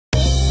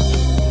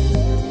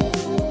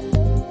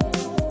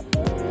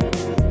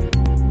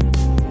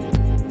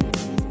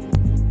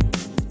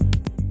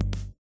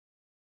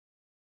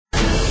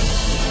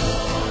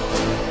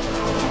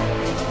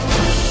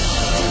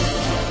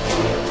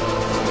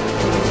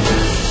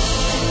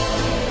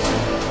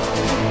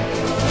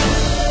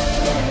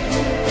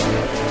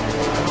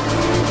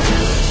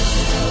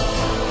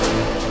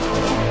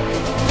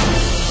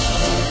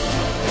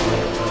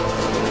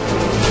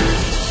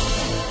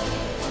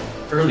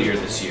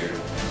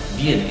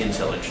VIA and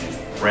Intel introduced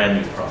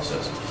brand new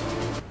processors,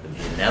 the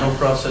VIA Nano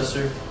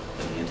processor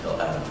and the Intel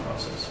Atom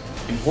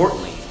processor.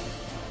 Importantly,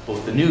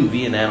 both the new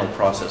VIA Nano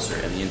processor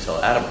and the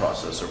Intel Atom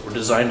processor were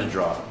designed to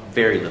draw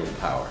very little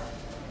power.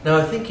 Now,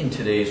 I think in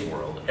today's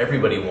world,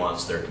 everybody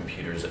wants their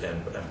computers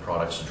and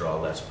products to draw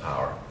less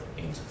power.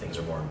 That means that things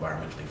are more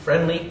environmentally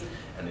friendly,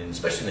 and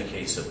especially in the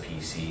case of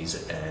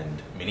PCs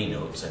and mini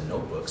notes and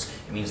notebooks,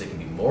 it means they can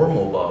be more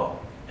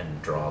mobile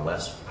and draw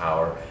less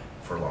power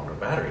for longer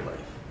battery life.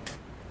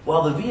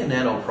 While the VIA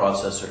Nano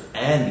processor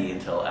and the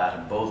Intel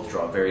Atom both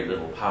draw very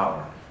little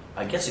power,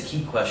 I guess a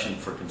key question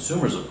for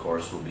consumers, of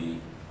course, will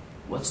be,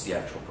 what's the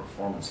actual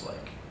performance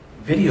like?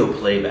 Video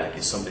playback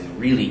is something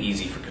really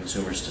easy for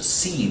consumers to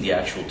see the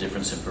actual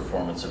difference in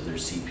performance of their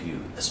CPU,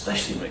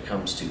 especially when it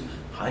comes to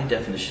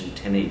high-definition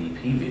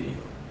 1080p video.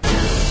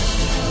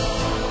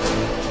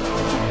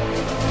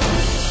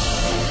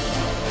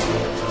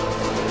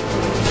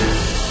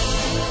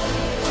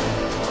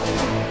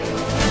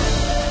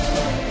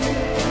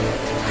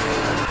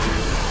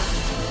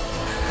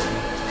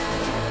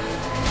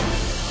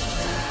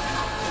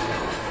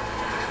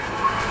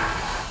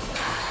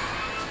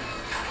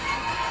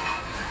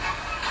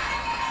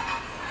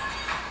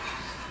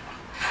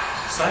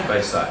 Side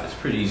by side, it's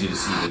pretty easy to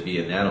see the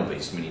VIA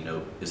Nano-based mini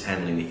note is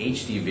handling the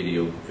HD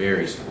video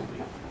very smoothly,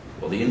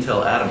 while the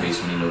Intel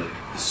Atom-based mini note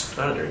is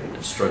stuttering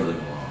and struggling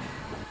along.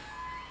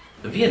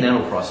 The VIA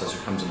Nano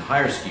processor comes in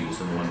higher SKUs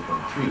than the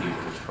 1.3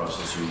 GHz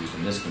processor used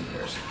in this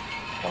comparison,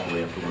 all the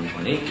way up to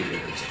 1.8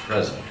 GHz at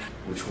present,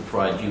 which will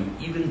provide you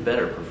even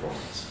better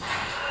performance.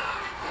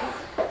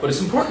 But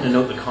it's important to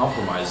note the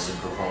compromises in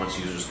performance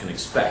users can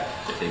expect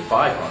if they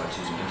buy products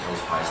using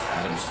Intel's highest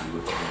Atom SKU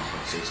with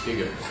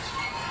 1.6 GHz.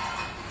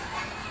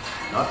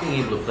 Not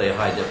being able to play a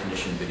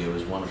high-definition video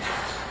is one of them.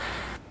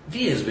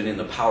 VIA has been in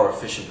the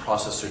power-efficient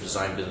processor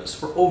design business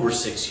for over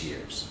 6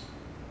 years.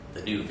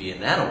 The new VIA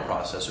Nano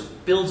processor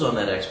builds on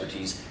that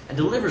expertise and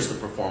delivers the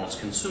performance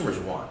consumers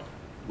want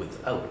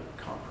without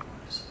compromise.